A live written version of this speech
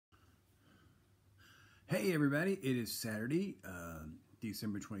Hey everybody, it is Saturday,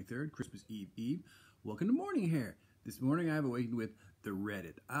 December 23rd, Christmas Eve. Welcome to Morning Hair. This morning I've awakened with the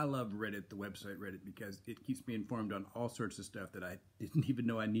Reddit. I love Reddit, the website Reddit, because it keeps me informed on all sorts of stuff that I didn't even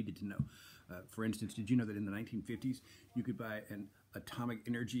know I needed to know. For instance, did you know that in the 1950s you could buy an atomic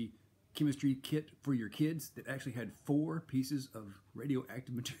energy chemistry kit for your kids that actually had 4 pieces of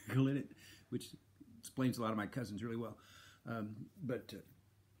radioactive material in it, which explains a lot of my cousins really well.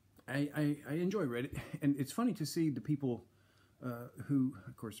 I enjoy Reddit, and it's funny to see the people who,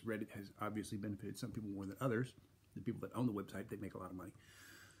 of course, Reddit has obviously benefited some people more than others. The people that own the website, they make a lot of money.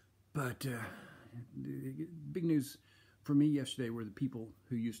 But the big news for me yesterday were the people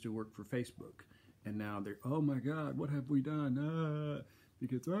who used to work for Facebook, and now they're, oh my God, what have we done?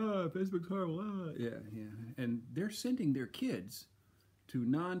 Because Facebook's horrible. Yeah. And they're sending their kids to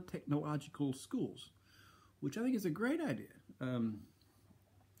non-technological schools, which I think is a great idea.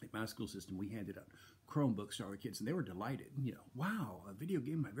 At my school system, we handed out Chromebooks to all the kids, and they were delighted. You know, wow, a video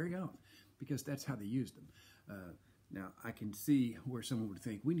game, my very own, because that's how they used them. Now, I can see where someone would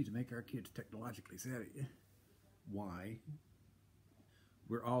think, we need to make our kids technologically savvy. Why?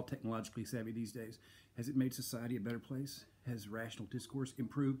 We're all technologically savvy these days. Has it made society a better place? Has rational discourse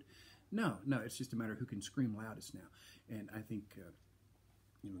improved? No, it's just a matter of who can scream loudest now. And I think...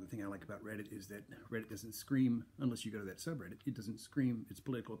 the thing I like about Reddit is that Reddit doesn't scream, unless you go to that subreddit, it doesn't scream its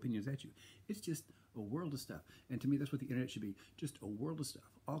political opinions at you. It's just a world of stuff. And to me, that's what the internet should be, just a world of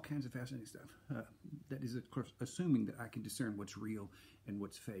stuff, all kinds of fascinating stuff. That is, of course, assuming that I can discern what's real and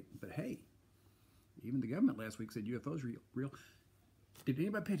what's fake. But hey, even the government last week said UFOs are real. Did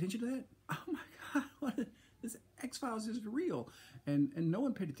anybody pay attention to that? Oh my God, this X-Files is real. And no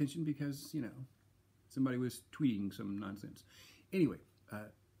one paid attention because, somebody was tweeting some nonsense. Anyway,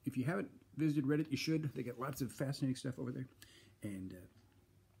 if you haven't visited Reddit, you should. They get lots of fascinating stuff over there. And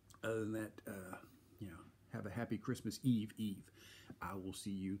other than that, have a happy Christmas Eve. I will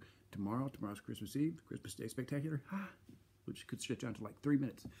see you tomorrow. Tomorrow's Christmas Eve, Christmas Day Spectacular, which could stretch on to like 3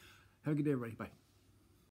 minutes. Have a good day, everybody. Bye.